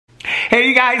Hey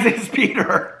you guys, it's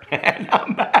Peter, and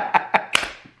I'm back.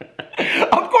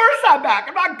 Of course I'm back.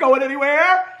 I'm not going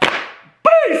anywhere.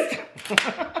 Beast!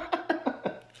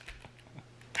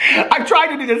 I've tried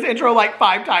to do this intro like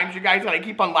 5 times, you guys, and I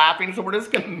keep on laughing, so we're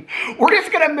just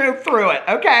gonna move through it,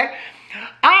 okay?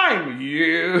 I'm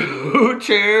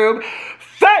YouTube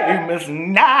famous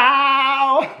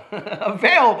now.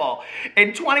 Available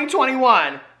in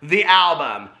 2021, the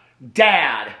album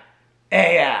Dad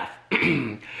AF.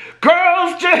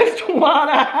 Girls just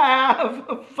wanna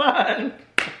have fun.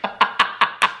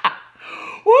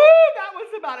 Woo, that was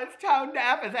about as tone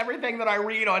deaf as everything that I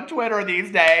read on Twitter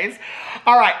these days.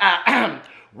 All right,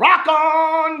 rock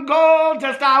on gold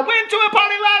dust. I went to a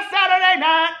party last Saturday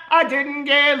night. I didn't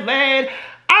get laid.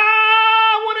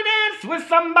 I want to dance with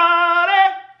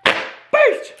somebody.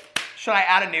 Beast! Should I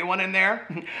add a new one in there?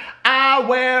 I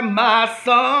wear my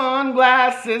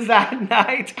sunglasses at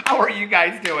night. How are you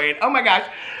guys doing? Oh my gosh.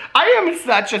 I am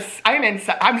such a silly. I am in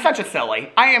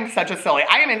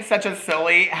such a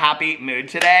silly, happy mood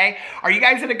today. Are you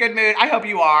guys in a good mood? I hope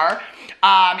you are.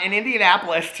 In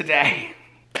Indianapolis today.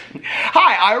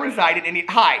 Hi, I reside in India.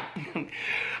 Hi.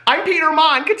 I'm Peter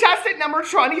Monn, contestant number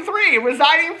 23,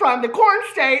 residing from the corn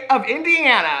state of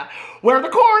Indiana, where the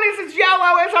corn is as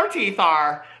yellow as our teeth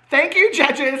are. Thank you,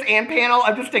 judges and panel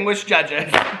of distinguished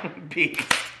judges. Peace.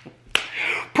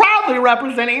 Proudly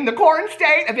representing the corn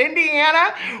state of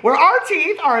Indiana, where our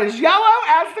teeth are as yellow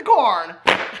as the corn.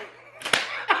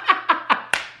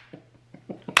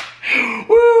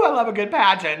 Woo, I love a good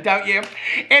pageant, don't you?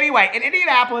 Anyway, in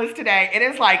Indianapolis today, it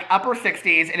is like upper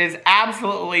 60s. It is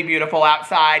absolutely beautiful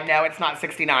outside. No, it's not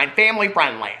 69. Family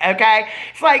friendly, okay?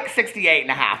 It's like 68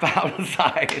 and a half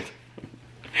outside.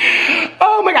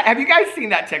 Oh my God, have you guys seen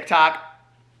that TikTok?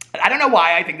 I don't know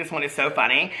why I think this one is so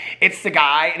funny. It's the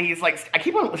guy, and he's like, I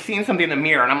keep on seeing something in the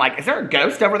mirror, and I'm like, is there a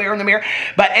ghost over there in the mirror?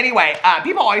 But anyway,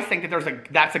 people always think that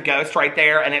that's a ghost right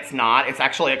there, and it's not. It's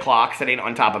actually a clock sitting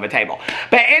on top of a table.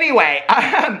 But anyway,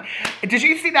 did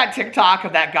you see that TikTok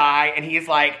of that guy? And he's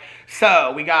like,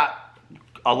 so we got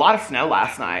a lot of snow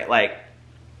last night, like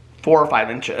 4 or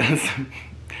 5 inches.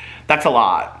 That's a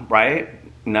lot, right?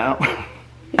 No.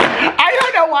 I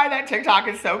don't know why that TikTok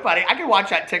is so funny. I could watch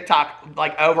that TikTok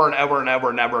like over and over and over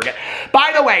and over again.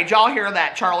 By the way, did y'all hear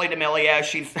that Charli D'Amelio,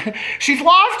 she's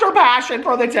lost her passion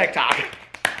for the TikTok.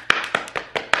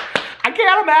 I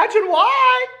can't imagine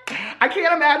why. I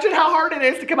can't imagine how hard it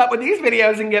is to come up with these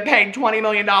videos and get paid $20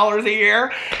 million a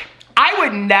year. I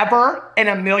would never in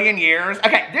a million years.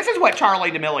 Okay, this is what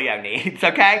Charli D'Amelio needs,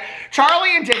 okay?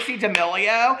 Charli and Dixie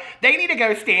D'Amelio, they need to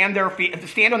go stand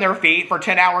on their feet for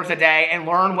 10 hours a day and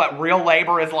learn what real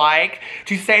labor is like,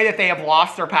 to say that they have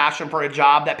lost their passion for a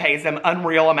job that pays them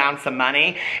unreal amounts of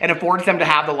money and affords them to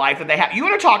have the life that they have. You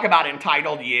want to talk about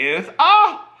entitled youth?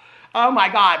 Oh my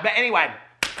God. But anyway,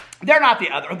 they're not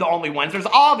the only ones. There's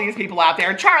all these people out there.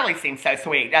 And Charli seems so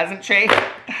sweet, doesn't she?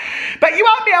 But you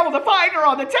won't be able to find her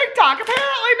on the TikTok,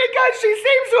 apparently, because she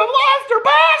seems to have lost her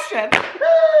passion.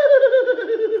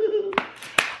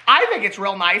 I think it's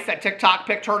real nice that TikTok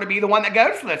picked her to be the one that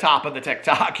goes to the top of the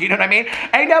TikTok. You know what I mean?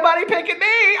 Ain't nobody picking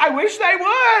me. I wish they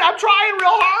would. I'm trying real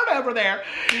hard over there.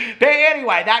 But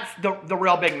anyway, that's the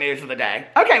real big news of the day.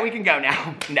 Okay, we can go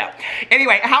now. No.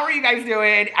 Anyway, how are you guys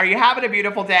doing? Are you having a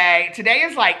beautiful day? Today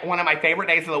is like one of my favorite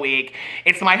days of the week.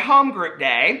 It's my home group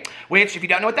day, which if you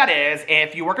don't know what that is,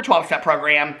 if you work a 12-step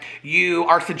program, you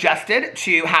are suggested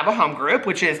to have a home group,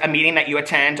 which is a meeting that you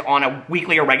attend on a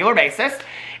weekly or regular basis.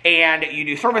 And you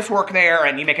do service work there,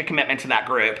 and you make a commitment to that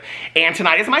group. And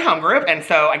tonight is my home group, and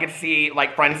so I get to see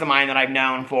like friends of mine that I've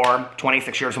known for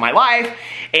 26 years of my life,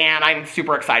 and I'm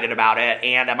super excited about it.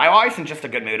 And I'm always in just a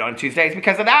good mood on Tuesdays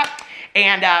because of that.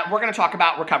 And we're going to talk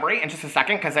about recovery in just a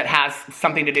second because it has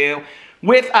something to do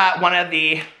with one of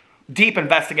the deep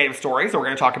investigative stories that we're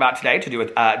going to talk about today to do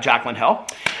with Jaclyn Hill.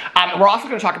 We're also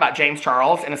going to talk about James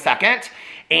Charles in a second,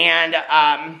 and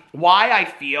why I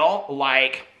feel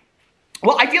like...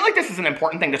 Well, I feel like this is an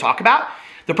important thing to talk about,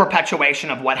 the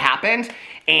perpetuation of what happened.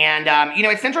 And, you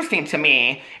know, it's interesting to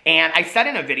me, and I said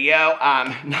in a video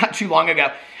not too long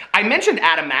ago, I mentioned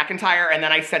Adam McIntyre, and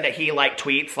then I said that he, like,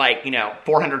 tweets, like, you know,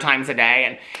 400 times a day,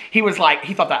 and he was like,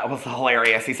 he thought that was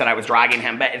hilarious. He said I was dragging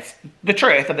him, but it's the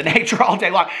truth of the nature all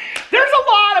day long. There's a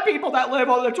lot of people that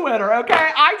live on the Twitter,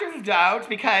 okay? I just don't,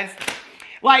 because,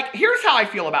 like, here's how I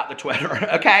feel about the Twitter,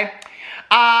 okay?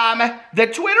 The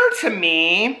Twitter to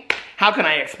me... How can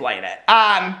I explain it?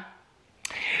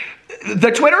 The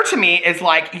Twitter to me is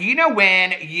like, you know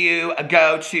when you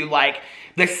go to like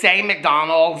the same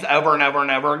McDonald's over and over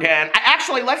and over again.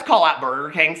 Actually, let's call out Burger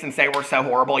King since they were so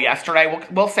horrible yesterday.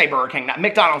 We'll say Burger King.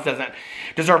 McDonald's doesn't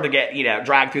deserve to get, you know,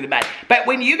 dragged through the mud. But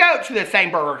when you go to the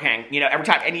same Burger King, you know, every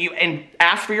time, and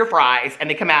ask for your fries, and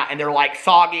they come out and they're like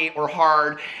soggy or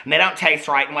hard, and they don't taste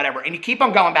right and whatever, and you keep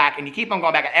on going back and you keep on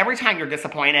going back, and every time you're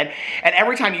disappointed, and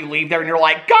every time you leave there and you're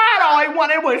like, God, all I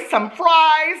wanted was some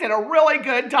fries and a really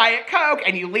good Diet Coke,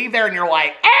 and you leave there and you're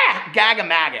like, gag a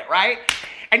maggot, right?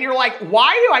 And you're like,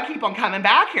 why do I keep on coming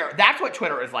back here? That's what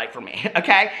Twitter is like for me,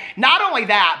 okay? Not only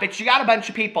that, but you got a bunch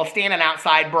of people standing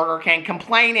outside Burger King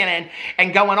complaining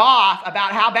and going off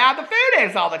about how bad the food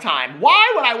is all the time.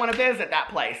 Why would I want to visit that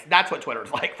place? That's what Twitter's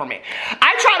like for me.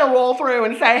 I try to roll through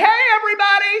and say, hey,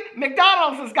 everybody,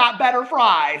 McDonald's has got better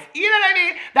fries. You know what I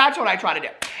mean? That's what I try to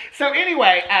do. So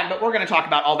anyway, but we're going to talk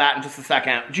about all that in just a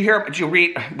second. Did you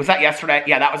read, was that yesterday?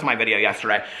 Yeah, that was my video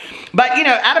yesterday. But, you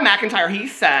know, Adam McIntyre, he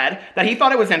said that he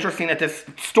thought it was interesting that this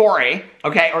story,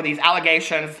 okay, or these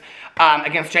allegations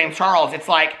against James Charles, it's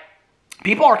like,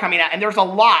 people are coming out, and there's a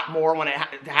lot more when it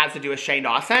has to do with Shane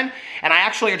Dawson, and I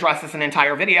actually addressed this in an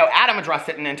entire video. Adam addressed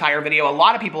it in an entire video. A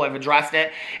lot of people have addressed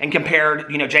it and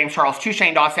compared, you know, James Charles to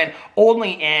Shane Dawson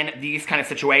only in these kind of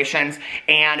situations,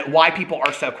 and why people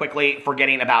are so quickly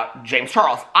forgetting about James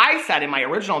Charles. I said in my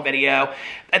original video,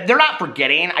 they're not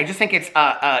forgetting. I just think it's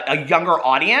a younger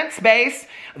audience base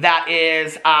that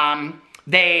is...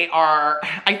 they are,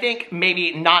 I think,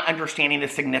 maybe not understanding the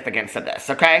significance of this,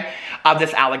 okay? Of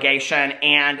this allegation,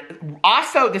 and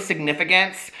also the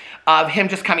significance of him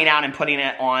just coming out and putting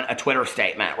it on a Twitter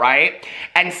statement, right?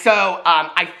 And so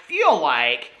I feel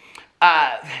like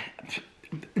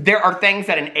there are things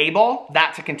that enable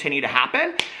that to continue to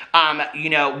happen, you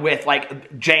know, with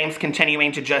like James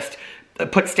continuing to just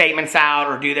put statements out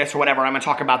or do this or whatever. I'm going to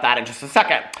talk about that in just a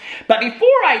second. But before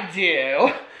I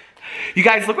do... You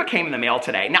guys, look what came in the mail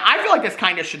today. Now, I feel like this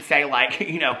kind of should say, like,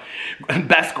 you know,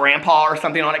 best grandpa or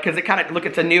something on it, because it kind of, look,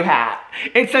 it's a new hat.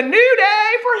 It's a new day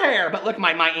for hair. But look,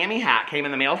 my Miami hat came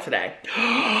in the mail today.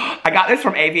 I got this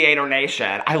from Aviator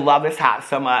Nation. I love this hat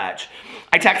so much.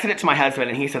 I texted it to my husband,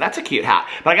 and he said, that's a cute hat.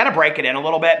 But I got to break it in a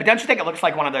little bit. But don't you think it looks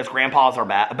like one of those grandpas or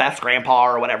best grandpa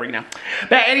or whatever, you know?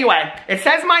 But anyway, it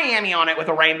says Miami on it with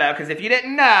a rainbow, because if you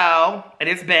didn't know, it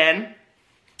has been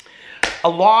a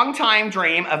long time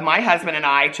dream of my husband and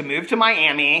I to move to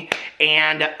Miami,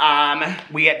 and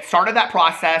we had started that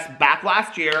process back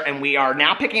last year, and we are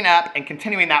now picking up and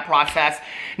continuing that process,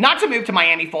 not to move to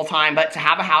Miami full time, but to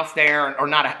have a house there, or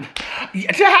not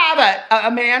to have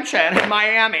a mansion in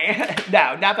Miami.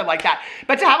 No, nothing like that,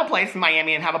 but to have a place in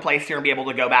Miami and have a place here and be able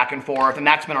to go back and forth, and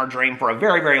that's been our dream for a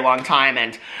very, very long time,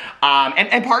 and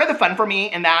part of the fun for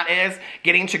me in that is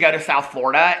getting to go to South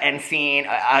Florida and seeing,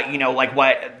 you know, like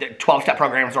what the 12-step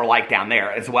programs are like down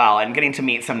there as well, and getting to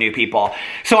meet some new people.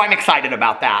 So I'm excited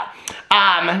about that.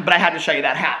 But I had to show you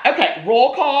that hat. Okay,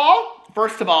 roll call.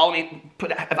 First of all, let me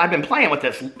put, I've been playing with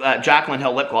this Jaclyn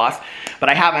Hill lip gloss, but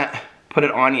I haven't put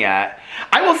it on yet.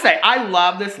 I will say, I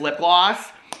love this lip gloss,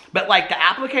 but like the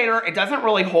applicator, it doesn't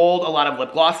really hold a lot of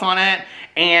lip gloss on it,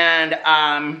 and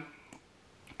I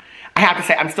have to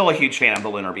say, I'm still a huge fan of the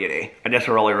Lunar Beauty. I just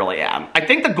really, really am. I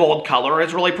think the gold color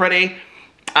is really pretty.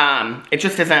 It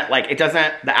just isn't, like, it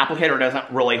doesn't, the applicator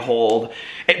doesn't really hold.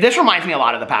 This reminds me a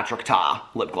lot of the Patrick Ta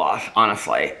lip gloss,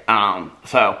 honestly.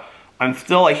 So, I'm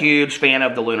still a huge fan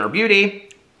of the Lunar Beauty,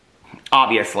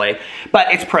 obviously.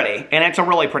 But it's pretty, and it's a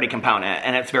really pretty component,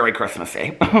 and it's very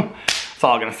Christmassy. That's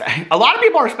all I'm going to say. A lot of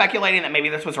people are speculating that maybe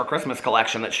this was her Christmas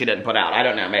collection that she didn't put out. I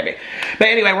don't know, maybe. But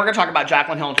anyway, we're going to talk about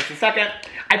Jaclyn Hill in just a second.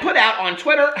 I put out on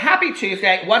Twitter, Happy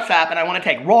Tuesday, what's up? And I want to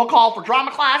take roll call for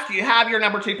drama class. Do you have your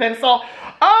number 2 pencil?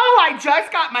 Oh, I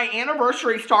just got my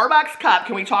anniversary Starbucks cup.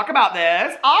 Can we talk about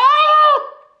this?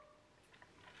 Oh!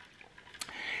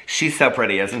 She's so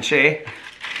pretty, isn't she?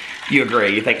 You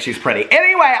agree. You think she's pretty.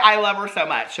 Anyway, I love her so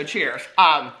much. So cheers.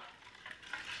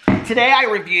 Today I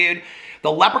reviewed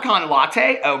the Leprechaun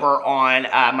Latte over on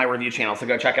my review channel, so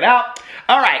go check it out.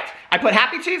 All right, I put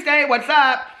Happy Tuesday, what's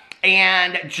up?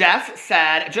 And Jess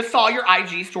said, just saw your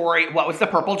IG story, what was the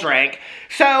purple drink?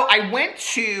 So I went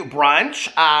to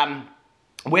brunch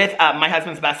with my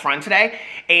husband's best friend today,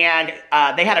 and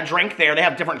they had a drink there. They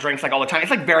have different drinks like all the time.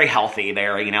 It's like very healthy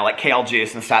there, you know, like kale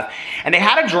juice and stuff. And they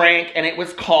had a drink, and it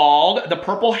was called the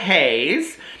Purple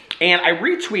Haze. And I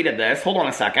retweeted this, hold on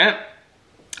a second,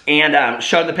 and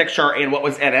showed the picture and what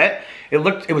was in it.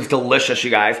 It was delicious,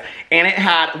 you guys. And it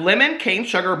had lemon, cane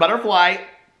sugar, butterfly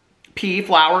pea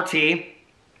flower tea,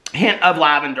 hint of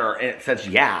lavender. And it says,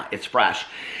 yeah, it's fresh.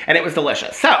 And it was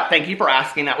delicious. So thank you for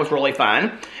asking. That was really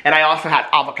fun. And I also had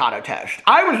avocado toast.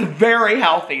 I was very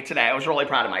healthy today. I was really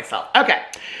proud of myself. Okay.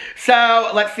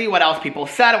 So let's see what else people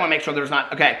said. I want to make sure there's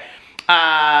not, okay.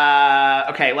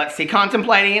 Okay, let's see.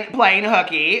 Contemplating playing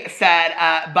hooky said,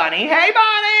 Bunny. Hey,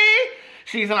 Bunny.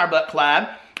 She's in our book club.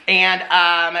 And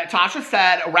Tasha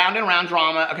said, round and round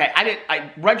drama. Okay,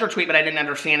 I read your tweet, but I didn't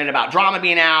understand it about drama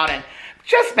being out. And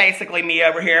just basically me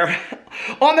over here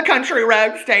on the country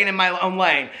road, staying in my own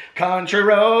lane. Country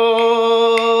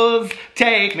roads,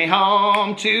 take me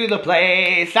home to the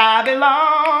place I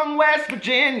belong, West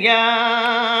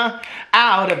Virginia.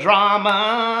 Out of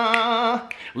drama,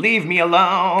 leave me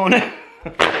alone.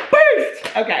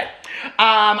 Boost! Okay.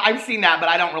 I've seen that, but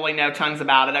I don't really know tons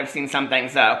about it. I've seen some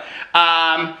things, though.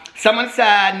 Someone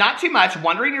said, not too much,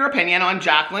 wondering your opinion on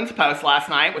Jaclyn's post last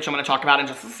night, which I'm going to talk about in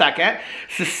just a second.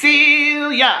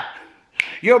 Cecilia,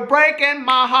 you're breaking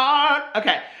my heart.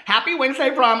 Okay, happy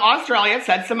Wednesday from Australia,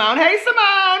 said Simone. Hey,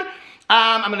 Simone.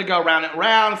 I'm going to go around and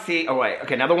around, see. Oh, wait.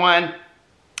 Okay, another one.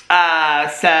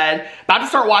 Said, about to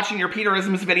start watching your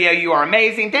Peterisms video. You are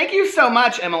amazing. Thank you so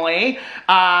much, Emily.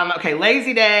 Okay,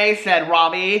 lazy day, said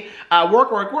Robbie.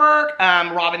 Work, work, work.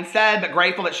 Robin said, but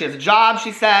grateful that she has a job,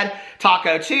 she said.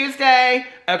 Taco Tuesday.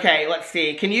 Okay, let's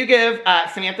see. Can you give,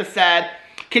 Samantha said,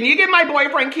 can you give my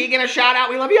boyfriend Keegan a shout out?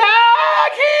 We love you. Ah,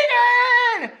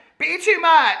 Keegan! Be too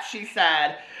much, she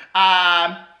said.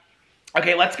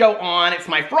 Okay, let's go on. It's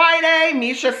my Friday.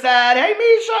 Misha said, hey,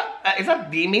 Misha. Is that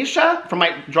the Misha from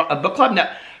my book club? No,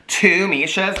 2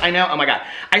 Mishas. I know. Oh, my God.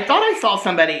 I thought I saw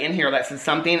somebody in here that said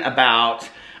something about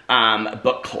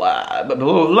book club.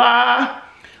 Blah.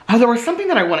 Oh, there was something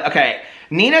that I wanted. Okay.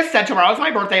 Nina said, tomorrow's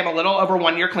my birthday. I'm a little over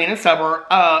 1 year clean and sober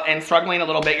and struggling a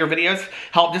little bit. Your videos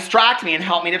help distract me and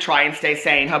help me to try and stay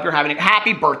sane. Hope you're having a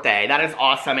happy birthday. That is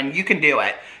awesome. And you can do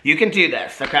it. You can do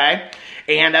this, okay?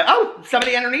 And, oh,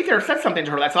 somebody underneath there said something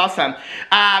to her. That's awesome.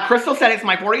 Crystal said, it's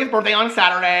my 40th birthday on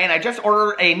Saturday, and I just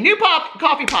ordered a new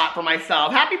coffee pot for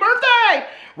myself. Happy birthday!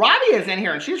 Robbie is in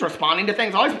here, and she's responding to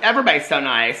things. Always, everybody's so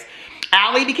nice.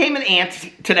 Allie became an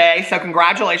aunt today, so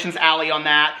congratulations, Allie, on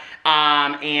that.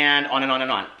 And on and on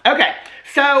and on. Okay,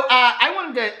 so I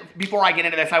wanted to, before I get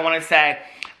into this, I want to say,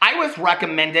 I was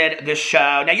recommended this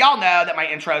show. Now, y'all know that my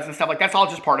intros and stuff like that's all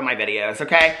just part of my videos,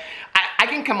 okay? I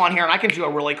can come on here and I can do a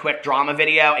really quick drama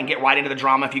video and get right into the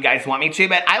drama if you guys want me to,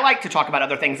 but I like to talk about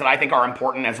other things that I think are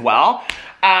important as well.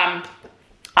 I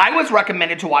was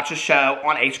recommended to watch a show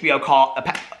on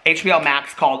HBO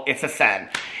Max called It's a Sin.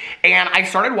 And I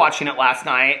started watching it last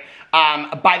night.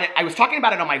 I was talking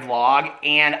about it on my vlog,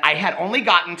 and I had only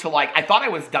gotten to, like, I thought I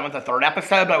was done with the 3rd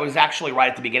episode, but I was actually right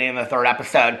at the beginning of the 3rd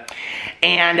episode.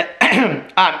 And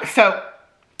so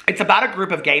it's about a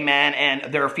group of gay men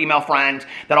and their female friend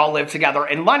that all lived together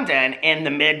in London in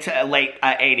the mid to late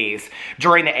 80s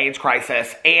during the AIDS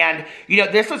crisis. And, you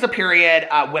know, this was a period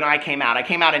when I came out. I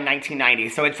came out in 1990,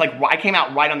 so it's like I came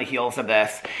out right on the heels of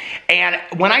this. And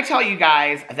when I tell you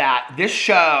guys that this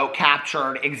show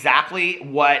captured exactly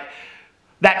what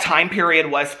that time period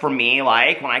was for me,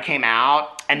 like when I came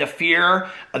out, and the fear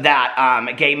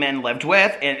that gay men lived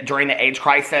with during the AIDS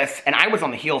crisis, and I was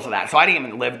on the heels of that, so I didn't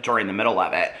even live during the middle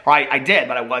of it. Right? I did,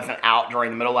 but I wasn't out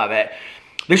during the middle of it.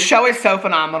 This show is so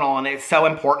phenomenal, and it's so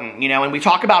important, you know, and we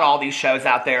talk about all these shows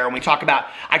out there, and I talk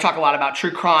a lot about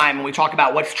true crime, and we talk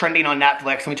about what's trending on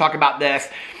Netflix, and we talk about this.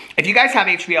 If you guys have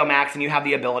HBO Max and you have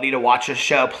the ability to watch this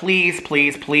show, please,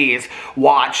 please, please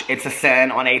watch It's a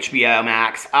Sin on HBO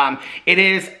Max. It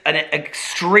is an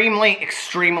extremely,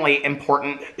 extremely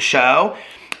important show.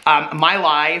 My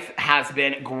life has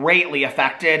been greatly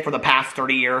affected for the past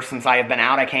 30 years since I have been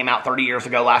out. I came out 30 years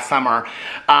ago last summer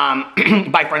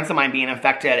by friends of mine being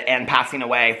infected and passing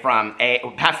away from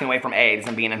AIDS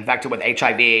and being infected with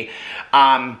HIV.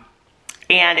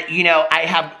 And, you know, I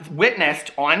have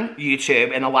witnessed on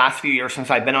YouTube in the last few years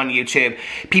since I've been on YouTube,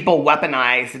 people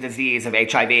weaponize the disease of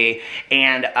HIV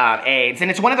and AIDS. And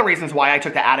it's one of the reasons why I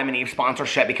took the Adam and Eve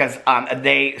sponsorship, because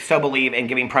they so believe in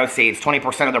giving proceeds,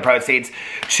 20% of their proceeds,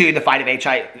 to the fight of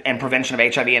HIV and prevention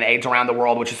of HIV and AIDS around the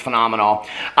world, which is phenomenal.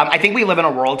 I think we live in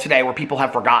a world today where people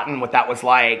have forgotten what that was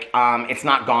like. It's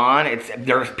not gone.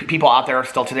 There's people out there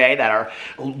still today that are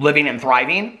living and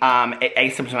thriving,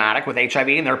 asymptomatic with HIV,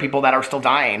 and there are people that are still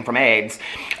still dying from AIDS.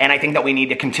 And I think that we need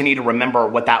to continue to remember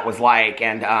what that was like.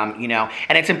 And, you know,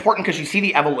 and it's important because you see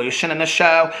the evolution in the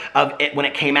show of it when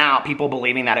it came out, people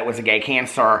believing that it was a gay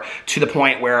cancer to the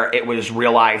point where it was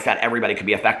realized that everybody could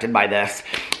be affected by this.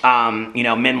 You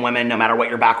know, men, women, no matter what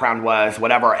your background was,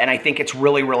 whatever. And I think it's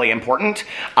really, really important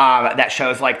that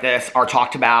shows like this are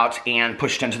talked about and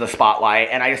pushed into the spotlight.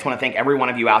 And I just want to thank every one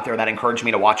of you out there that encouraged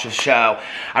me to watch this show.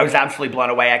 I was absolutely blown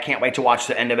away. I can't wait to watch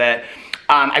the end of it.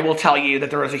 I will tell you that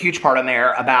there was a huge part in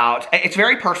there about, it's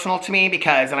very personal to me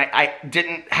because, and I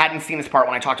hadn't seen this part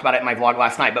when I talked about it in my vlog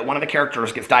last night, but one of the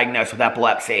characters gets diagnosed with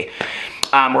epilepsy,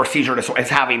 or seizure disorder, is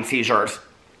having seizures.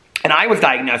 And I was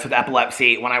diagnosed with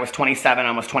epilepsy when I was 27,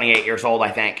 almost 28 years old,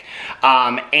 I think.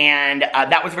 And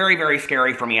that was very, very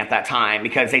scary for me at that time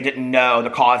because they didn't know the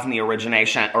cause and the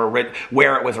origination or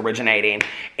where it was originating.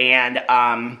 And,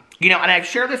 you know, and I've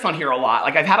shared this on here a lot.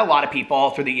 Like, I've had a lot of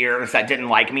people through the years that didn't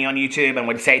like me on YouTube and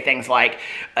would say things like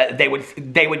they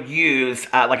would use,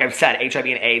 like I've said, HIV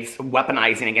and AIDS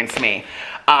weaponizing against me.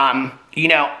 You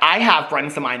know, I have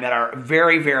friends of mine that are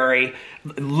very, very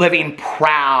living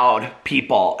proud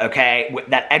people, okay,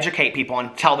 that educate people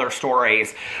and tell their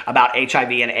stories about HIV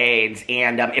and AIDS.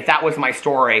 And if that was my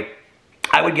story,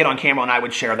 I would get on camera and I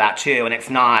would share that too, and it's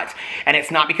not. And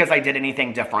it's not because I did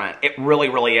anything different. It really,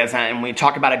 really isn't. And when we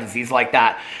talk about a disease like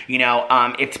that, you know,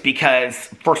 it's because,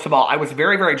 first of all, I was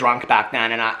very, very drunk back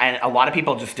then, and a lot of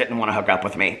people just didn't want to hook up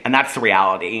with me. And that's the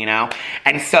reality, you know.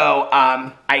 And so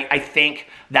I think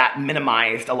that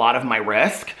minimized a lot of my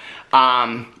risk.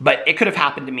 But it could have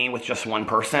happened to me with just one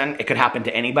person. It could happen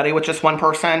to anybody with just one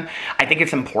person. I think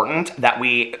it's important that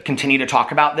we continue to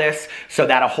talk about this so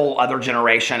that a whole other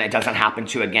generation, it doesn't happen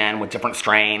to again with different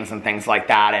strains and things like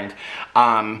that.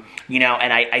 And, you know,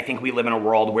 and I think we live in a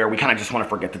world where we kind of just want to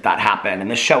forget that that happened. And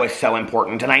this show is so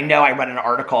important. And I know I read an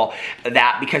article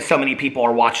that because so many people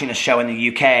are watching the show in the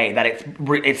UK, that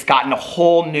it's gotten a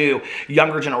whole new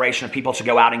younger generation of people to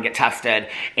go out and get tested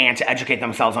and to educate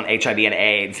themselves on HIV and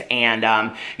AIDS.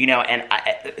 And, you know, and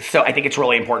so I think it's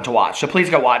really important to watch. So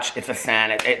please go watch It's a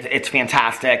Sin. It's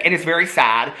fantastic. It is very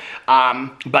sad,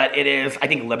 but it is, I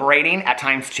think, liberating at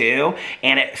times too.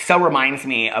 And it so reminds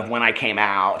me of when I came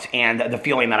out and the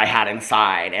feeling that I had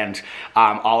inside and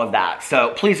all of that.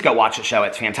 So please go watch the show.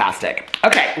 It's fantastic.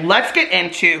 Okay, let's get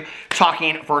into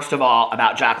talking, first of all,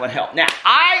 about Jaclyn Hill. Now,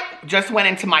 I just went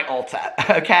into my Ulta,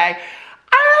 okay?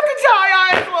 I have to tell you, I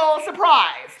was a little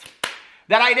surprised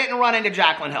that I didn't run into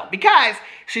Jaclyn Hill because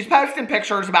she's posting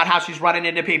pictures about how she's running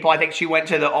into people. I think she went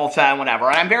to the Ulta and whatever.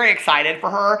 And I'm very excited for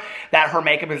her that her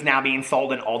makeup is now being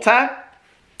sold in Ulta.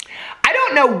 I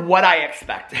don't know what I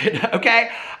expected, okay?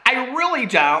 I really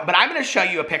don't, but I'm going to show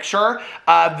you a picture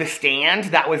of the stand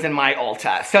that was in my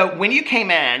Ulta. So when you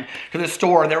came in to the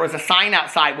store, there was a sign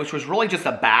outside, which was really just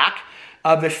a back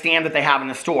of the stand that they have in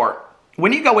the store.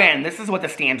 When you go in, this is what the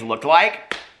stand looked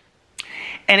like.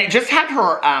 And it just had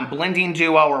her blending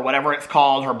duo or whatever it's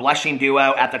called, her blushing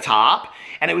duo at the top.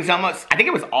 And it was almost, I think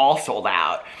it was all sold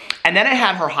out. And then it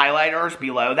had her highlighters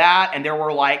below that, and there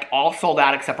were like all sold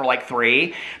out except for like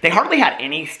 3. They hardly had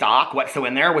any stock whatsoever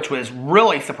in there, which was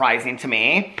really surprising to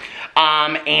me.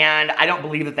 And I don't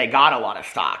believe that they got a lot of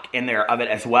stock in there of it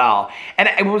as well. And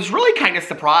I was really kind of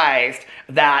surprised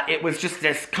that it was just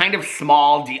this kind of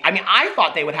small deal. I mean, I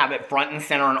thought they would have it front and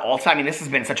center in Ulta. I mean, this has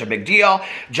been such a big deal.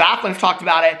 Jaclyn's talked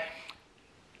about it.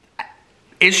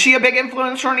 Is she a big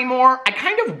influencer anymore? I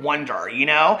kind of wonder, you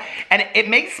know? And it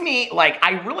makes me, like,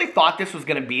 I really thought this was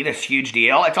going to be this huge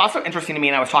deal. It's also interesting to me,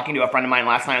 and I was talking to a friend of mine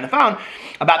last night on the phone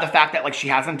about the fact that, like, she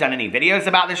hasn't done any videos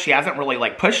about this. She hasn't really,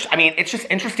 like, pushed. I mean, it's just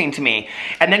interesting to me.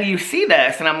 And then you see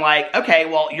this, and I'm like, okay,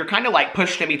 well, you're kind of, like,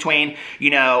 pushed in between, you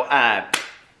know,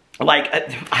 like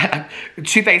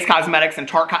Too Faced Cosmetics and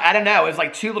Tarte, I don't know, it was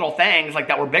like 2 little things like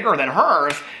that were bigger than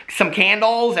hers, some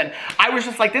candles, and I was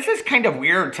just like, this is kind of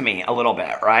weird to me a little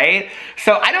bit, right?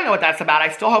 So I don't know what that's about. I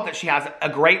still hope that she has a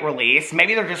great release.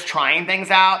 Maybe they're just trying things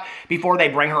out before they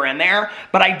bring her in there,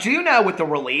 but I do know with the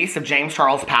release of James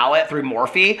Charles palette through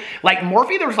Morphe, like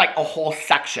Morphe, there was like a whole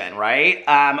section, right,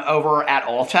 over at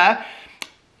Ulta.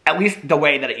 At least the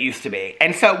way that it used to be.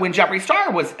 And so when Jeffree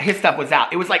Star his stuff was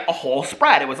out, it was like a whole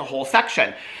spread. It was a whole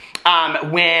section.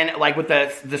 When, like with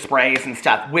the sprays and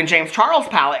stuff, when James Charles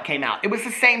palette came out, it was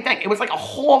the same thing. It was like a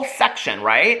whole section,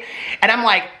 right? And I'm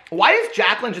like, why does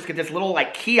Jaclyn just get this little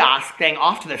like kiosk thing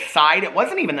off to the side? It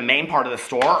wasn't even the main part of the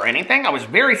store or anything. I was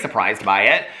very surprised by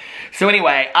it. So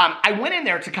anyway, I went in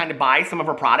there to kind of buy some of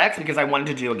her products because I wanted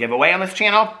to do a giveaway on this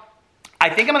channel. I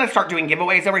think I'm going to start doing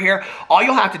giveaways over here. All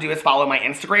you'll have to do is follow my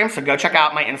Instagram. So go check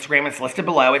out my Instagram. It's listed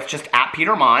below. It's just at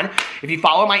Peter Monn. If you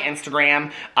follow my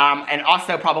Instagram, and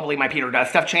also probably my Peter Does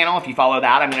Stuff channel, if you follow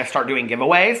that, I'm going to start doing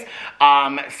giveaways.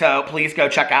 So please go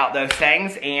check out those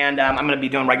things. And I'm going to be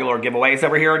doing regular giveaways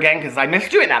over here again because I miss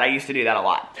doing that. I used to do that a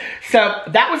lot. So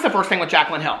that was the first thing with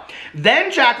Jaclyn Hill.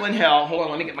 Then Jaclyn Hill, hold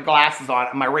on, let me get my glasses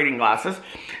on, my reading glasses.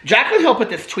 Jaclyn Hill put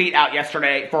this tweet out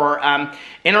yesterday for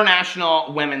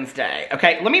International Women's Day.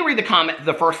 Okay, let me read the comment,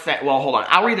 the first set. Well, hold on.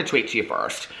 I'll read the tweet to you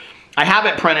first. I have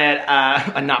it printed,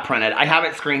 not printed. I have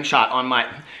it screenshot on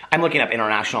my, I'm looking up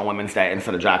International Women's Day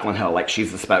instead of Jaclyn Hill like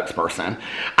she's the spokesperson.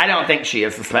 I don't think she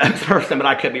is the spokesperson, but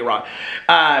I could be wrong.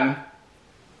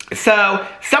 So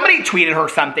somebody tweeted her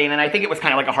something, and I think it was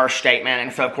kind of like a harsh statement.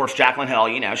 And so, of course, Jaclyn Hill,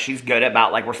 you know, she's good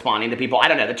about like responding to people. I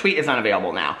don't know. The tweet is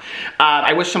unavailable now.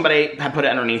 I wish somebody had put it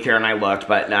underneath here and I looked,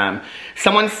 but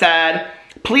someone said,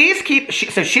 please keep,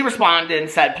 so she responded and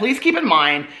said, please keep in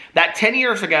mind that 10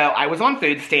 years ago, I was on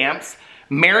food stamps,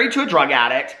 married to a drug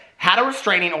addict, had a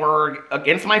restraining order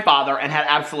against my father, and had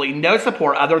absolutely no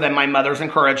support other than my mother's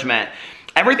encouragement.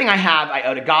 Everything I have, I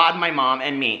owe to God, my mom,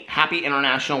 and me. Happy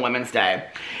International Women's Day.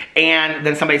 And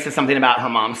then somebody says something about her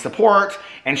mom's support,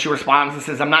 and she responds and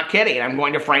says, I'm not kidding. I'm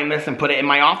going to frame this and put it in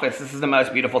my office. This is the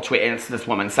most beautiful tweet, and this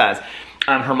woman says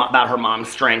about her mom's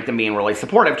strength and being really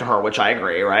supportive to her, which I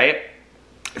agree, right?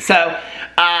 So,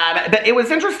 but it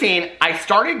was interesting. I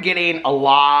started getting a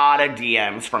lot of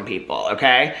DMs from people,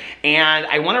 okay? And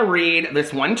I want to read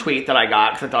this one tweet that I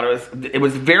got because I thought it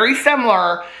was very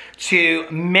similar to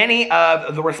many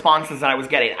of the responses that I was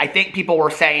getting. I think people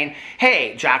were saying,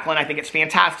 hey, Jaclyn, I think it's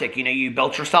fantastic. You know, you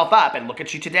built yourself up and look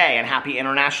at you today and happy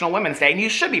International Women's Day. And you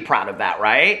should be proud of that,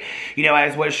 right? You know,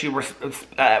 as what does she refer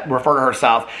to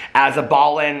herself as a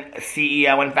ballin'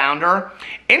 CEO and founder.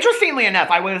 Interestingly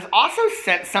enough, I was also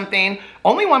sent something,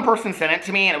 only one person sent it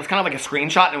to me, and it was kind of like a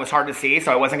screenshot and it was hard to see,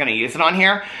 so I wasn't gonna use it on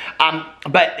here.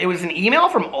 But it was an email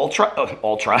from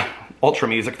Ultra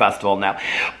Music Festival, no,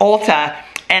 Ulta,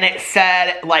 and it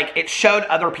said, like, it showed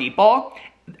other people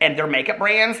and their makeup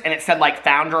brands, and it said, like,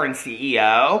 founder and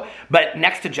CEO, but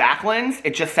next to Jaclyn's,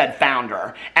 it just said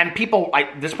founder. And people,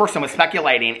 this person was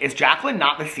speculating, is Jaclyn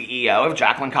not the CEO of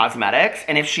Jaclyn Cosmetics?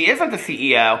 And if she isn't the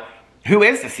CEO, who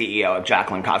is the CEO of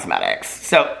Jaclyn Cosmetics?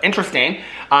 So, interesting.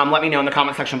 Let me know in the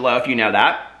comment section below if you know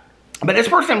that. But this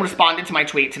person responded to my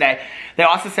tweet today. They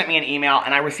also sent me an email,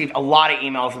 and I received a lot of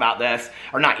emails about this,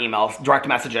 or not emails, direct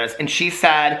messages. And she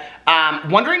said,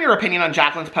 wondering your opinion on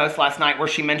Jaclyn's post last night where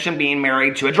she mentioned being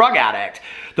married to a drug addict.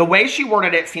 The way she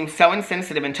worded it seems so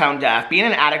insensitive and tone deaf. Being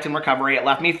an addict in recovery, it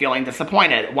left me feeling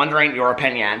disappointed. Wondering your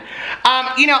opinion.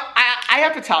 You know, I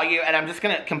have to tell you, and I'm just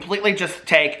going to completely just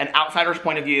take an outsider's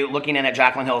point of view looking in at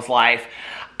Jaclyn Hill's life.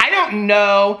 I don't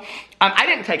know. I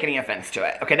didn't take any offense to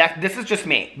it. Okay, this is just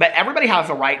me. But everybody has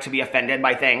a right to be offended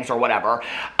by things or whatever.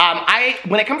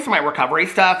 When it comes to my recovery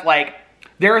stuff, like,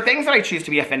 there are things that I choose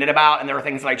to be offended about, and there are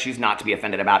things that I choose not to be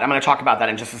offended about. I'm going to talk about that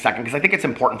in just a second, because I think it's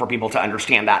important for people to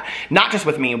understand that. Not just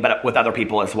with me, but with other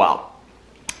people as well.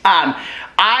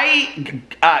 I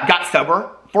got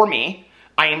sober for me.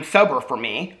 I am sober for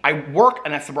me. I work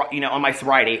on my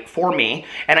sobriety for me,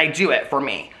 and I do it for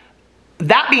me.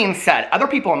 That being said, other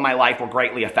people in my life were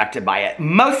greatly affected by it.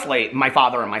 Mostly my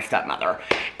father and my stepmother.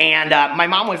 And my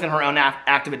mom was in her own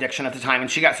active addiction at the time, and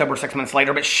she got sober 6 months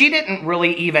later, but she didn't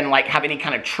really even like have any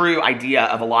kind of true idea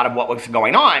of a lot of what was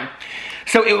going on.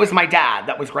 So it was my dad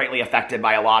that was greatly affected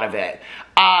by a lot of it.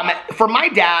 For my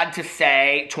dad to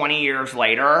say 20 years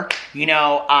later, he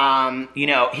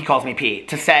calls me Pete,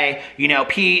 to say,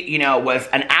 Pete, was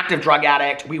an active drug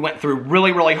addict. We went through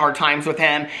really, really hard times with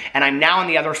him, and I'm now on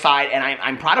the other side, and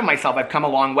I'm proud of myself. I've come a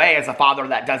long way as a father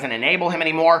that doesn't enable him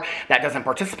anymore, that doesn't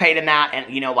participate in that, and,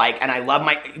 and I love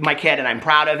my kid, and I'm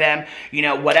proud of him,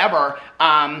 whatever.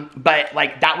 But,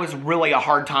 like, that was really a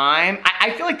hard time.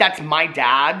 I feel like that's my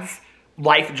dad's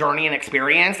life journey and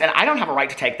experience, and I don't have a right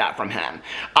to take that from him.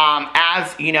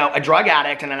 As, a drug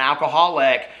addict and an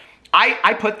alcoholic,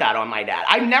 I put that on my dad.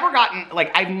 I've never gotten,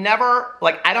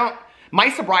 my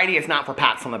sobriety is not for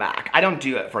pats on the back. I don't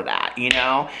do it for that,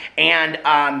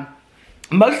 and,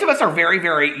 most of us are very,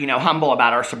 very, humble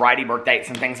about our sobriety birth dates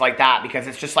and things like that, because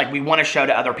it's just like we want to show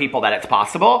to other people that it's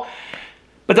possible.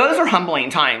 But those are humbling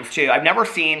times, too. I've never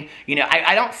seen,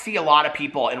 I don't see a lot of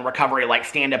people in recovery, like,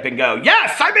 stand up and go,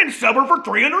 yes, I've been sober for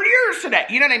 300 years today.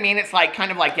 You know what I mean? It's like,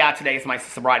 kind of like, yeah, today's my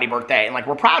sobriety birthday. And, like,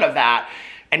 we're proud of that.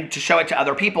 and to show it to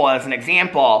other people as an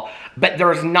example, but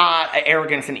there's not an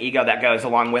arrogance and ego that goes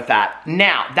along with that.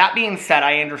 Now, that being said,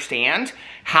 I understand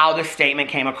how the statement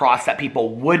came across that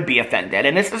people would be offended.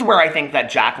 And this is where I think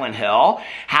that Jaclyn Hill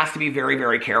has to be very,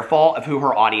 very careful of who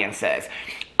her audience is.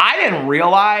 I didn't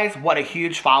realize what a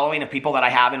huge following of people that I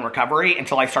have in recovery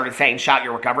until I started saying, shout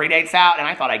your recovery dates out. And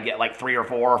I thought I'd get like 3 or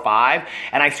 4 or 5.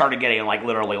 And I started getting like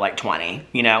literally like 20,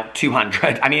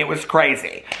 200. I mean, it was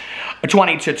crazy.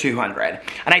 20 to 200.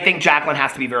 And I think Jaclyn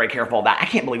has to be very careful of that. I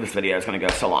can't believe this video is going to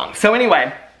go so long. So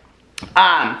anyway,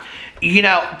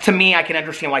 to me, I can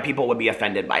understand why people would be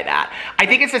offended by that. I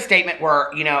think it's a statement where,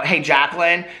 hey,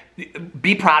 Jaclyn,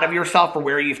 be proud of yourself for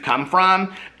where you've come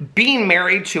from. Being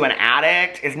married to an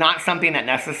addict is not something that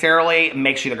necessarily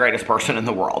makes you the greatest person in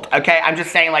the world, okay? I'm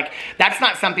just saying, like, that's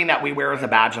not something that we wear as a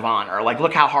badge of honor. Like,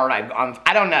 look how hard I've gone.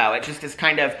 I don't know. It just is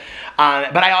kind of,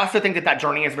 but I also think that that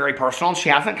journey is very personal. She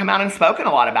hasn't come out and spoken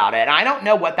a lot about it. And I don't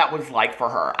know what that was like for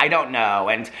her. I don't know.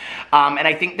 And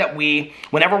I think that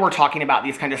whenever we're talking about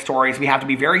these kind of stories, we have to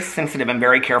be very sensitive and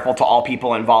very careful to all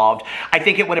people involved. I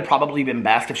think it would have probably been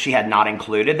best if she had not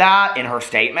included that in her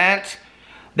statement.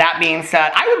 That being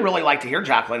said, I would really like to hear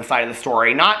Jaclyn's side of the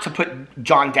story, not to put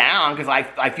John down, because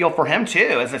I feel for him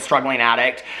too as a struggling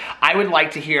addict. I would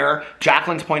like to hear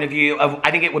Jaclyn's point of view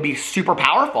I think it would be super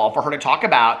powerful for her to talk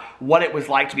about what it was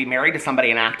like to be married to somebody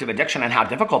in active addiction and how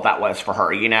difficult that was for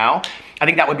her, I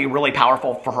think that would be really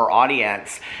powerful for her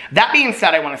audience. That being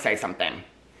said, I want to say something.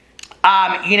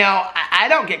 I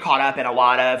don't get caught up in a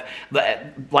lot of,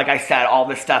 like I said, all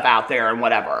this stuff out there and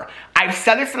whatever. I've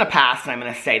said this in the past and I'm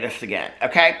going to say this again,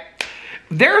 okay?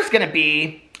 There's going to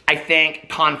be, I think,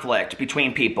 conflict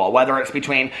between people, whether it's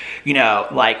between,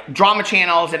 like drama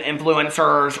channels and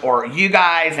influencers or you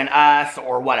guys and us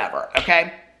or whatever,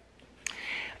 okay?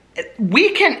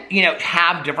 We can,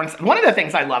 have difference. One of the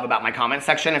things I love about my comment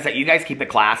section is that you guys keep it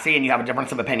classy and you have a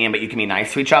difference of opinion, but you can be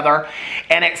nice to each other.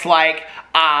 And it's like,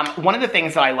 one of the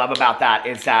things that I love about that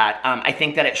is that I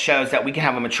think that it shows that we can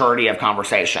have a maturity of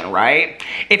conversation, right?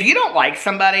 If you don't like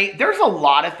somebody, there's a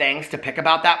lot of things to pick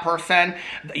about that person.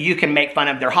 You can make fun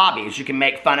of their hobbies. You can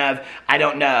make fun of, I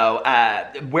don't know,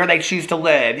 where they choose to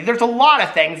live. There's a lot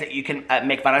of things that you can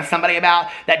make fun of somebody about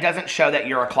that doesn't show that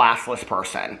you're a classless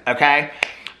person, okay?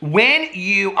 When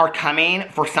you are coming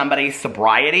for somebody's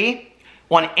sobriety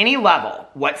on any level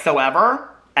whatsoever,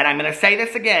 and I'm going to say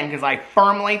this again because I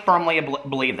firmly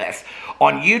believe this,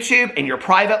 on YouTube, in your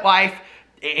private life,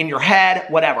 in your head,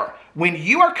 whatever. When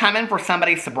you are coming for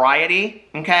somebody's sobriety,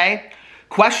 okay,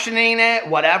 questioning it,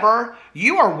 whatever,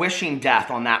 you are wishing death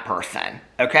on that person,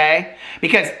 okay?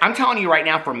 Because I'm telling you right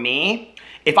now, for me,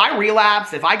 if I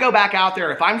relapse, if I go back out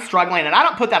there, if I'm struggling, and I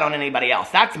don't put that on anybody else,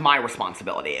 that's my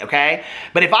responsibility, okay?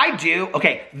 But if I do,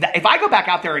 okay, if I go back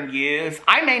out there and use,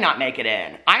 I may not make it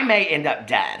in. I may end up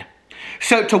dead.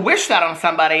 So to wish that on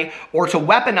somebody, or to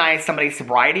weaponize somebody's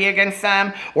sobriety against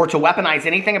them, or to weaponize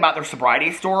anything about their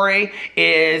sobriety story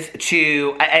is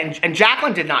to, and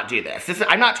Jaclyn did not do this.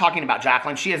 I'm not talking about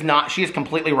Jaclyn. She is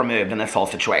completely removed in this whole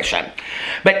situation.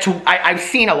 But I've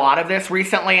seen a lot of this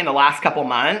recently in the last couple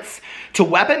months. To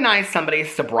weaponize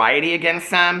somebody's sobriety against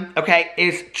them, okay,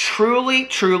 is truly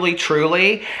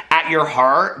at your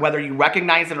heart, whether you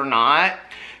recognize it or not,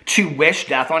 to wish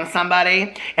death on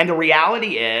somebody. And the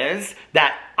reality is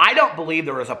that I don't believe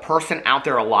there is a person out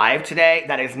there alive today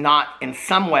that is not in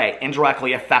some way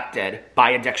indirectly affected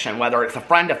by addiction, whether it's a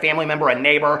friend, a family member, a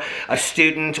neighbor, a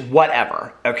student,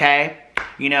 whatever, okay?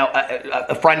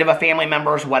 A friend of a family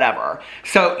member's, whatever.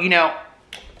 So,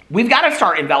 we've got to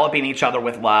start enveloping each other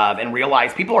with love and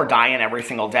realize people are dying every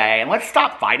single day. And let's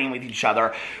stop fighting with each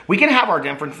other. We can have our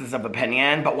differences of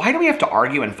opinion, but why do we have to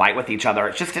argue and fight with each other?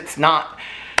 It's just not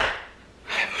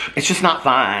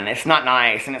fun. It's not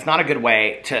nice. And it's not a good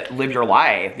way to live your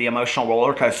life, the emotional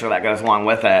roller coaster that goes along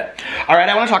with it. All right,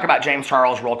 I want to talk about James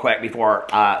Charles real quick before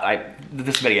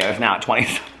this video is now at 20.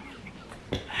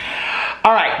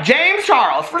 All right, James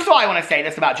Charles. First of all, I want to say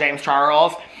this about James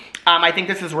Charles. I think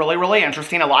this is really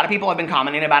interesting. A lot of people have been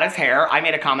commenting about his hair. I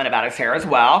made a comment about his hair as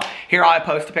well. Here, I'll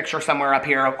post a picture somewhere up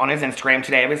here on his Instagram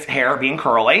today of his hair being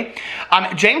curly.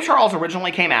 James Charles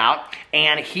originally came out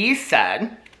and he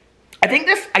said, I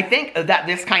think that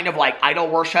this kind of like idol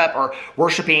worship or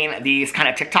worshiping these kind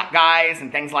of TikTok guys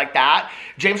and things like that,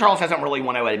 James Charles doesn't really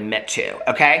want to admit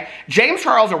to, okay? James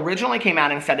Charles originally came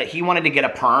out and said that he wanted to get a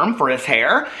perm for his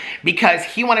hair because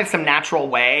he wanted some natural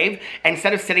wave.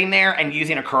 Instead of sitting there and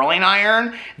using a curling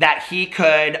iron, that he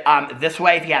could, this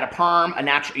way, if he had a perm, a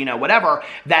natural, whatever,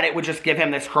 that it would just give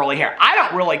him this curly hair. I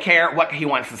don't really care what he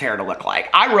wants his hair to look like.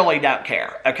 I really don't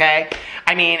care, okay?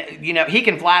 I mean, he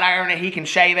can flat iron it, he can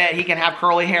shave it, he can can have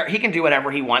curly hair. He can do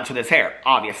whatever he wants with his hair,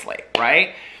 obviously,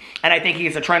 right? And I think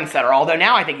he's a trendsetter, although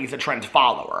now I think he's a trend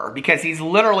follower because he's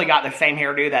literally got the same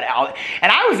hairdo that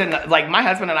and I was in like my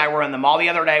husband and I were in the mall the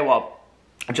other day. Well,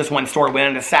 just one store,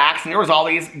 went into Saks, and there was all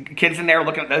these kids in there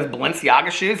looking at those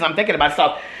Balenciaga shoes. And I'm thinking to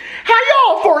myself, how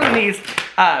y'all affording these,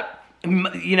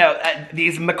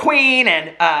 these McQueen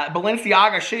and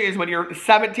Balenciaga shoes when you're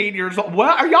 17 years old?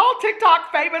 What are y'all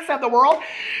TikTok famous of the world?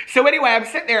 So anyway, I'm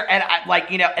sitting there and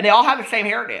and they all have the same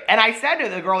hairdo. And I said to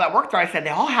the girl that worked there, I said,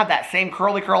 they all have that same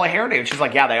curly hairdo. And she's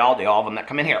like, yeah, they all do, all of them that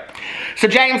come in here. So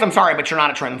James, I'm sorry, but you're not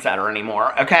a trendsetter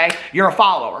anymore, okay? You're a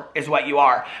follower is what you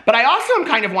are. But I also am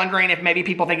kind of wondering if maybe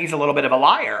people think he's a little bit of a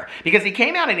liar because he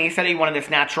came out and he said he wanted this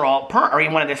natural perm, or he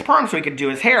wanted this perm so he could do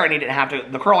his hair and he didn't have to,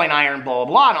 the curling iron, blah, blah,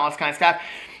 blah, and all this kind of stuff.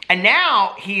 And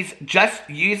now he's just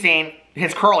using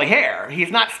his curly hair.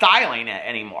 He's not styling it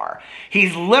anymore.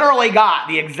 He's literally got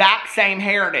the exact same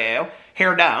hairdo.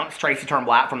 Hair Don'ts, Tracy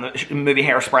Turnblatt from the movie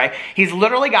Hairspray. He's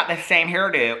literally got the same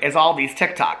hairdo as all these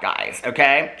TikTok guys,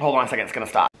 okay? Hold on a second, it's gonna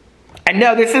stop. And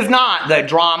no, this is not the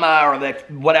drama or the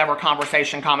whatever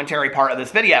conversation commentary part of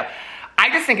this video. I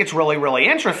just think it's really, really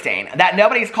interesting that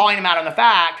nobody's calling him out on the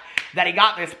fact that he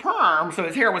got this perm so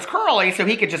his hair was curly so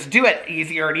he could just do it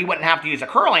easier and he wouldn't have to use a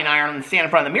curling iron and stand in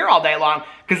front of the mirror all day long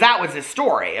because that was his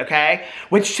story, okay?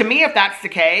 Which to me, if that's the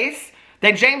case,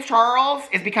 then James Charles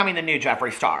is becoming the new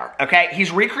Jeffree Star, okay?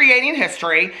 He's recreating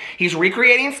history. He's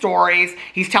recreating stories.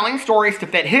 He's telling stories to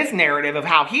fit his narrative of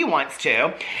how he wants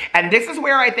to. And this is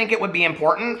where I think it would be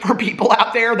important for people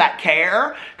out there that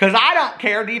care, because I don't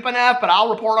care deep enough, but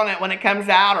I'll report on it when it comes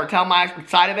out or tell my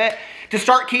side of it, to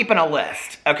start keeping a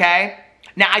list, okay?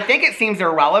 Now, I think it seems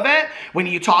irrelevant when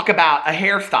you talk about a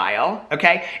hairstyle,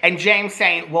 okay? And James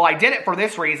saying, well, I did it for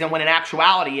this reason, when in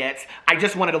actuality it's, I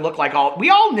just wanted to look like all, we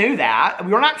all knew that.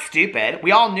 We were not stupid.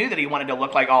 We all knew that he wanted to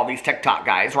look like all these TikTok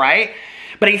guys, right?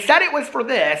 But he said it was for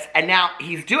this, and now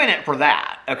he's doing it for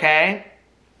that, okay?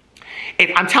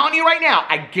 I'm telling you right now,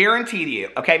 I guarantee you,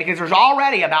 okay, because there's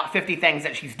already about 50 things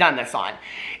that she's done this on.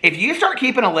 If you start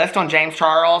keeping a list on James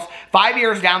Charles, 5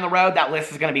 years down the road, that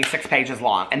list is going to be 6 pages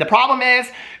long. And the problem is,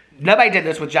 nobody did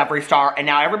this with Jeffree Star, and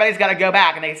now everybody's got to go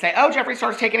back and they say, oh, Jeffree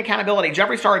Star's taking accountability.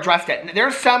 Jeffree Star addressed it.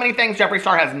 There's so many things Jeffree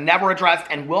Star has never addressed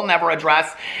and will never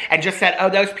address, and just said, oh,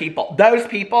 those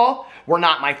people were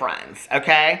not my friends,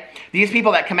 okay? These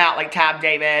people that come out like Tab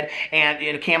David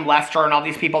and Cam Lester and all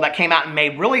these people that came out and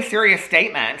made really serious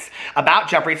statements about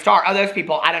Jeffree Star, oh, those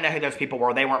people, I don't know who those people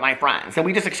were. They weren't my friends. And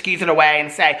we just excuse it away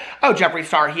and say, oh, Jeffree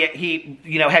Star, he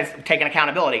has taken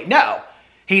accountability. No,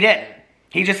 he didn't.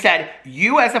 He just said,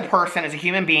 you as a person, as a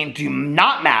human being, do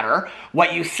not matter.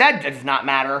 What you said does not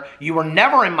matter. You were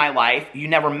never in my life. You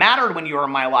never mattered when you were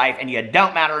in my life, and you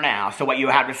don't matter now. So what you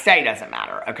have to say doesn't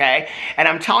matter, okay? And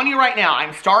I'm telling you right now,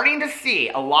 I'm starting to see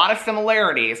a lot of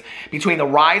similarities between the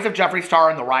rise of Jeffree Star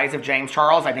and the rise of James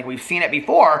Charles. I think we've seen it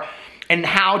before. And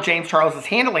how James Charles is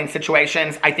handling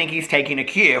situations, I think he's taking a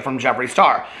cue from Jeffree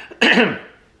Star.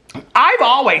 I've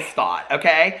always thought,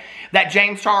 okay, that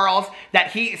James Charles,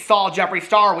 that he saw Jeffree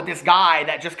Star with this guy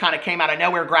that just kind of came out of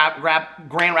nowhere,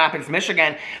 Grand Rapids,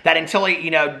 Michigan, that until he,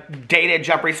 dated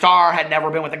Jeffree Star, had never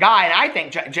been with a guy. And I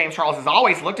think James Charles has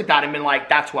always looked at that and been like,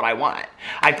 that's what I want.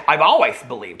 I've always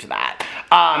believed that.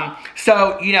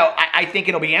 I think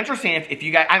it'll be interesting if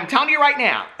you guys, I'm telling you right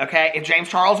now, okay, if James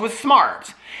Charles was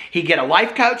smart, he'd get a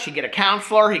life coach, he'd get a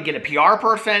counselor, he'd get a PR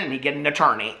person, and he'd get an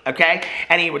attorney, okay?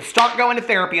 And he would start going to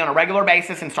therapy on a regular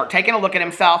basis and start taking a look at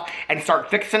himself and start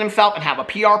fixing himself and have a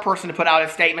PR person to put out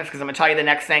his statements, because I'm going to tell you the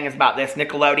next thing is about this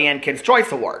Nickelodeon Kids'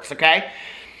 Choice Awards, okay?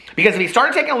 Because if he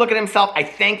started taking a look at himself, I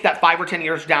think that 5 or 10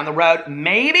 years down the road,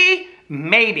 maybe,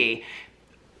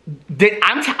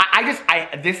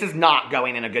 this is not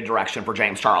going in a good direction for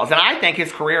James Charles. And I think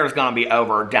his career is going to be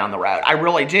over down the road. I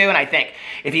really do. And I think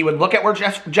if he would look at where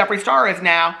Jeffree Star is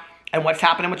now and what's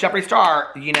happening with Jeffree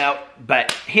Star,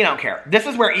 but he don't care. This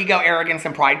is where ego, arrogance,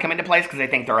 and pride come into place because they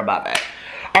think they're above it.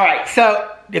 All right,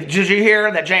 so did you hear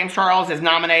that James Charles is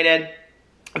nominated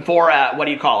for,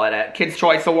 a Kids'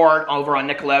 Choice Award over on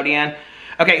Nickelodeon?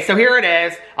 Okay, so here it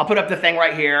is. I'll put up the thing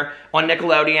right here on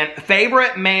Nickelodeon.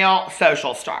 Favorite male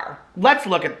social star. Let's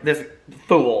look at this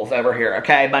fools over here,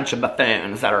 okay? A bunch of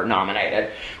buffoons that are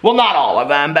nominated. Well, not all of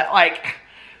them, but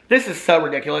this is so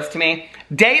ridiculous to me.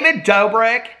 David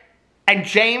Dobrik and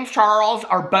James Charles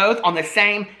are both on the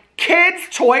same Kids'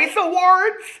 Choice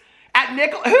Awards at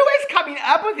Nickelodeon. Who is coming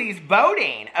up with these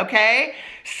voting, okay?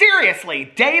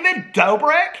 Seriously, David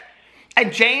Dobrik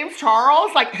and James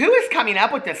Charles, who is coming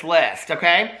up with this list,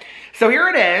 okay? So here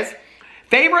it is.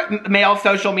 Favorite male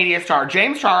social media star,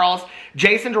 James Charles,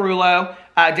 Jason Derulo,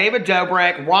 David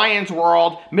Dobrik, Ryan's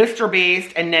World, Mr.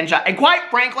 Beast, and Ninja. And quite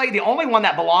frankly, the only one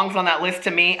that belongs on that list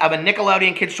to me of a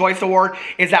Nickelodeon Kids' Choice Award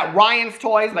is that Ryan's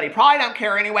Toys, but he probably don't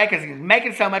care anyway because he's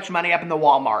making so much money up in the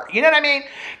Walmart. You know what I mean?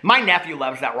 My nephew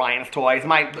loves that Ryan's Toys.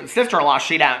 My sister-in-law,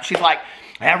 she don't. She's like,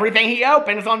 everything he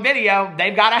opens on video,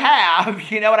 they've got to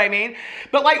have. You know what I mean?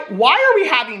 But, like, why are we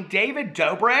having David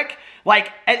Dobrik?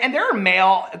 Like, and there are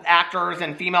male actors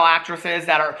and female actresses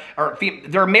that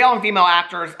there are male and female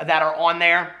actors that are on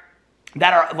there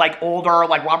that are, like, older.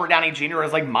 Like, Robert Downey Jr.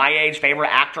 is, like, my age, favorite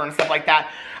actor and stuff like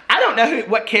that. I don't know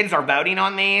what kids are voting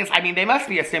on these. I mean, they must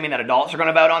be assuming that adults are going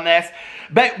to vote on this.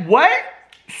 But what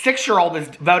 6-year-old is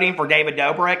voting for David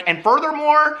Dobrik? And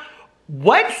furthermore,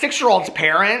 what 6-year-old's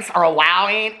parents are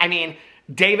allowing, I mean,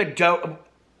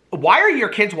 why are your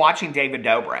kids watching David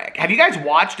Dobrik? Have you guys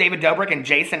watched David Dobrik and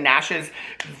Jason Nash's,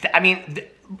 I mean,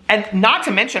 and not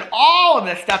to mention all of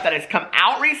this stuff that has come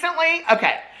out recently?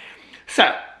 Okay,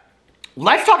 so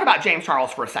let's talk about James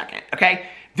Charles for a second, okay?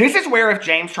 This is where if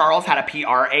James Charles had a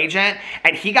PR agent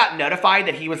and he got notified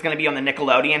that he was going to be on the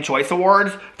Nickelodeon Choice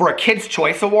Awards for a Kids'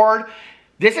 Choice Award,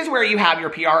 this is where you have your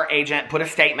PR agent put a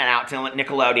statement out to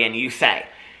Nickelodeon. You say,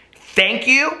 thank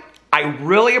you. I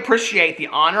really appreciate the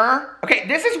honor. Okay,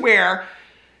 this is where,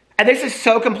 and this is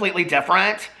so completely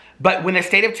different, but when the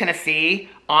state of Tennessee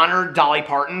honored Dolly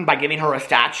Parton by giving her a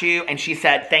statue, and she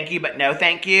said, thank you, but no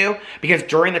thank you, because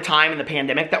during the time in the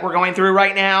pandemic that we're going through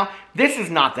right now, this is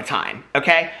not the time,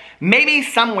 okay? Maybe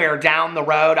somewhere down the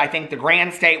road, I think the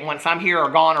grand state, once I'm here or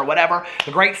gone or whatever,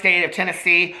 the great state of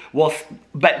Tennessee will,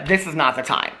 but this is not the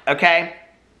time, okay?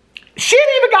 She ain't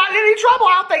even gotten in any trouble.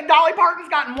 I don't think Dolly Parton's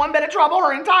gotten one bit of trouble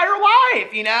her entire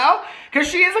life, you know? Because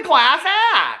she is a class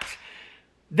act.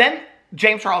 Then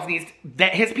James Charles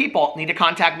his people need to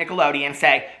contact Nickelodeon and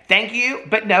say, thank you,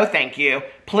 but no thank you.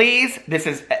 Please, this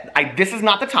is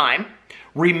not the time.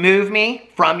 Remove me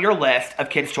from your list of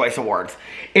Kids' Choice Awards.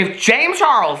 If James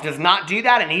Charles does not do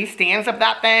that and he stands up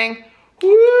that thing,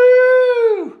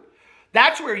 woo!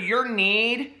 That's where your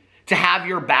need to have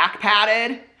your back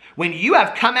padded when you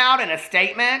have come out in a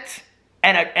statement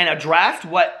and addressed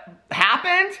what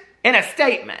happened in a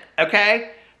statement,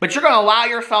 okay? But you're going to allow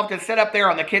yourself to sit up there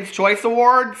on the Kids' Choice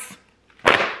Awards?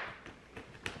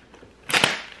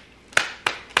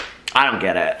 I don't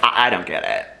get it. I don't get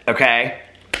it, okay?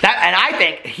 And I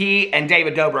think he and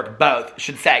David Dobrik both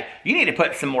should say, you need to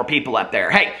put some more people up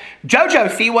there. Hey, JoJo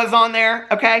Siwa's on there,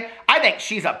 okay? I think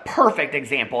she's a perfect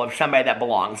example of somebody that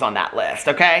belongs on that list,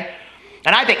 okay?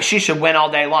 And I think she should win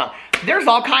all day long. There's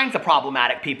all kinds of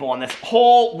problematic people on this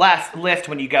whole list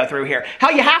when you go through here.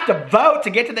 Hell, you have to vote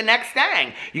to get to the next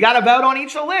thing. You got to vote on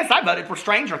each of the lists. I voted for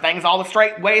Stranger Things all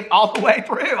the way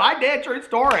through. I did, true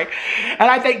story. And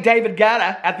I think David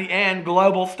Guetta at the end,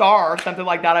 Global Star or something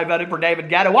like that, I voted for David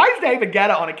Guetta. Why is David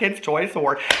Guetta on a Kids' Choice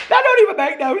Award? That don't even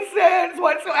make no sense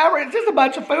whatsoever. It's just a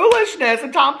bunch of foolishness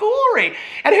and tomfoolery.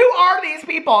 And who are these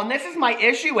people? And this is my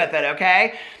issue with it,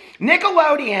 okay?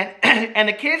 Nickelodeon and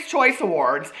the Kids' Choice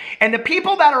Awards and the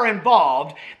people that are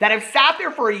involved that have sat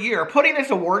there for a year putting this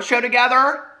award show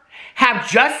together have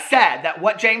just said that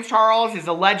what James Charles is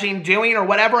alleging doing or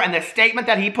whatever and the statement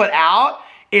that he put out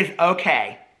is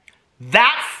okay.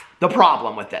 That's the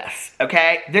problem with this,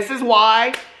 okay? This is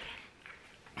why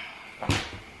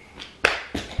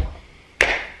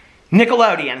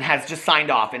Nickelodeon has just signed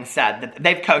off and said that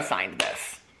they've co-signed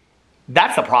this.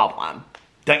 That's a problem.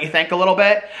 Don't you think a little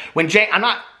bit? We're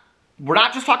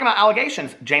not just talking about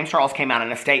allegations. James Charles came out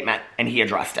in a statement and he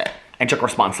addressed it and took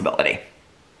responsibility.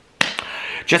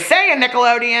 Just saying,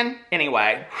 Nickelodeon.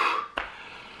 Anyway.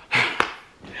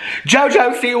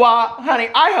 JoJo Siwa, honey,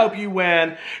 I hope you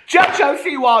win. JoJo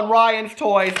Siwa and Ryan's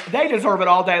Toys, they deserve it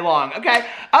all day long, okay?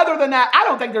 Other than that, I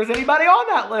don't think there's anybody on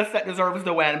that list that deserves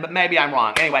to win, but maybe I'm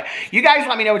wrong. Anyway, you guys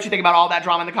let me know what you think about all that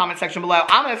drama in the comment section below.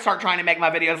 I'm going to start trying to make my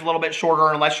videos a little bit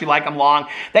shorter unless you like them long.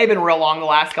 They've been real long the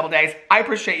last couple days. I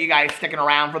appreciate you guys sticking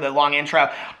around for the long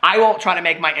intro. I will try to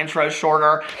make my intros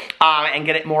shorter and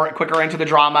get it quicker into the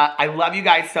drama. I love you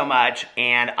guys so much,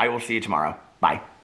 and I will see you tomorrow. Bye.